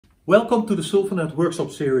Welcome to the Sulphurnet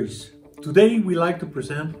workshop series. Today we like to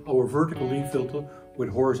present our vertical leaf filter with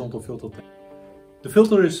horizontal filter tank. The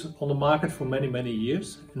filter is on the market for many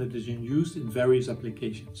years and it is used in various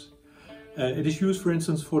applications. It is used, for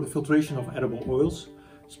instance, for the filtration of edible oils,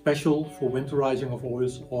 special for winterizing of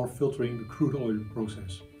oils or filtering the crude oil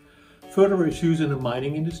process. Further, it's used in the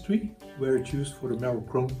mining industry, where it's used for the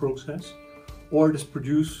merchrome process, or it is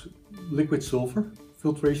produced liquid sulfur,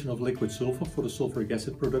 filtration of liquid sulfur for the sulfuric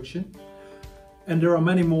acid production. And there are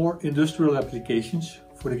many more industrial applications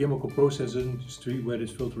for the chemical process industry where this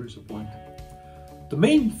filter is applied. The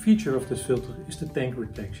main feature of this filter is the tank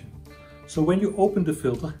retraction. So when you open the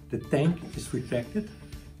filter, the tank is retracted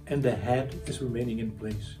and the head is remaining in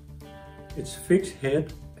place. It's fixed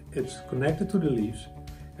head, it's connected to the leaves,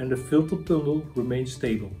 and the filter tunnel remains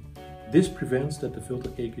stable. This prevents that the filter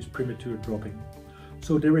cake is premature dropping.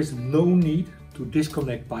 So there is no need to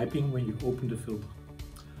disconnect piping when you open the filter.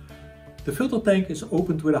 The filter tank is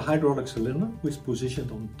opened with a hydraulic cylinder which is positioned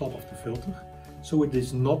on top of the filter, so it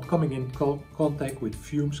is not coming in contact with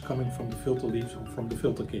fumes coming from the filter leaves or from the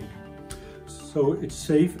filter cake. So it's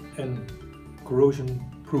safe and corrosion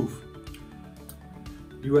proof.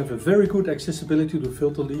 You have a very good accessibility to the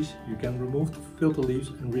filter leaves. You can remove the filter leaves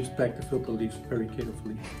and respect the filter leaves very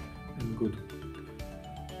carefully and good.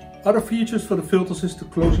 Other features for the filters is the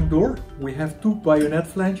closing door. We have two bayonet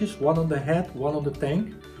flanges, one on the head, one on the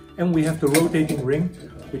tank, and we have the rotating ring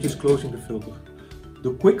which is closing the filter.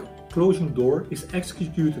 The quick closing door is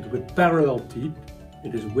executed with parallel teeth.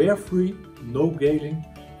 It is wear-free, no galing,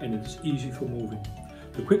 and it is easy for moving.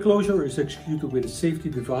 The quick closure is executed with a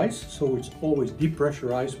safety device, so it's always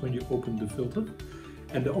depressurized when you open the filter,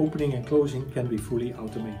 and the opening and closing can be fully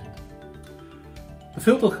automated. The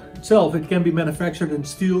filter itself, it can be manufactured in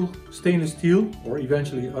steel, stainless steel, or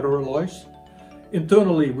eventually other alloys.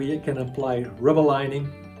 Internally we can apply rubber lining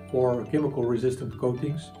or chemical resistant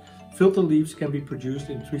coatings. Filter leaves can be produced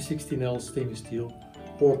in 316L stainless steel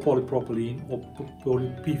or polypropylene or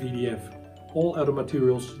PVDF. All other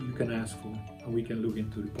materials you can ask for, and we can look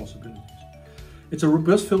into the possibilities. It's a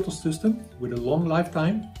robust filter system with a long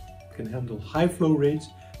lifetime, can handle high flow rates,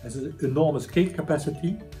 has an enormous cake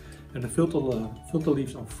capacity, and the filter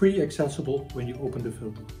leaves are free accessible when you open the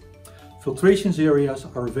filter. Filtration areas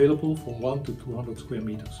are available from 1 to 200 square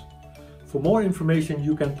meters. For more information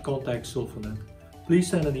you can contact Sulphurnet. Please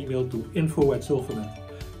send an email to info@sulphurnet.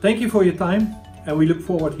 Thank you for your time and we look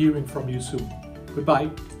forward to hearing from you soon. Goodbye.